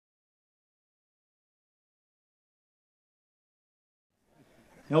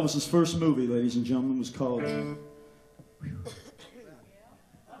Elvis's first movie, ladies and gentlemen, was called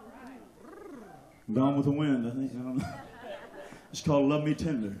Gone with the Wind, I think. I don't know. It's called Love Me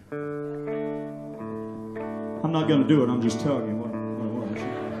Tender. I'm not going to do it, I'm just telling you what it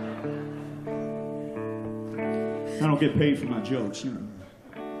was. I don't get paid for my jokes, you know.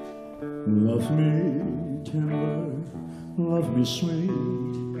 Love me tender, love me sweet,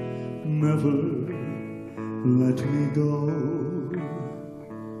 never let me go.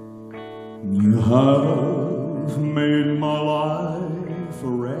 You have made my life a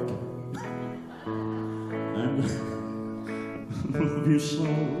wreck, and love you so.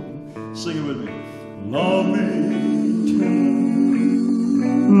 Sing it with me. Love me tender,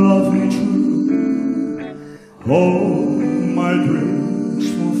 love me true, all my dreams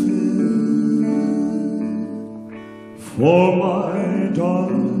fulfill. For my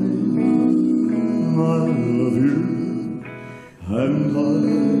darling, I love you, and I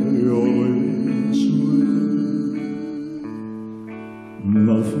always will.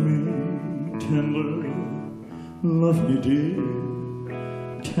 Love me tender, love me dear,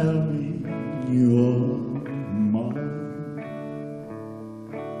 tell me you are mine.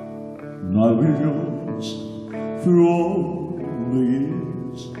 I'll be yours through all the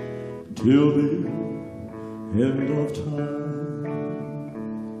years, till the end of time.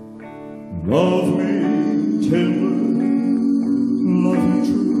 Love me tender, love me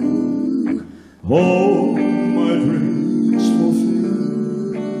true, all my dreams fulfill.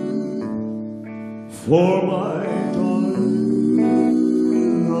 For my darling,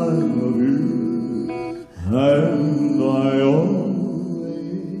 I love you, and I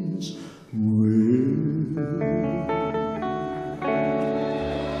always will.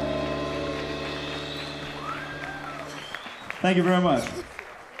 Thank you very much.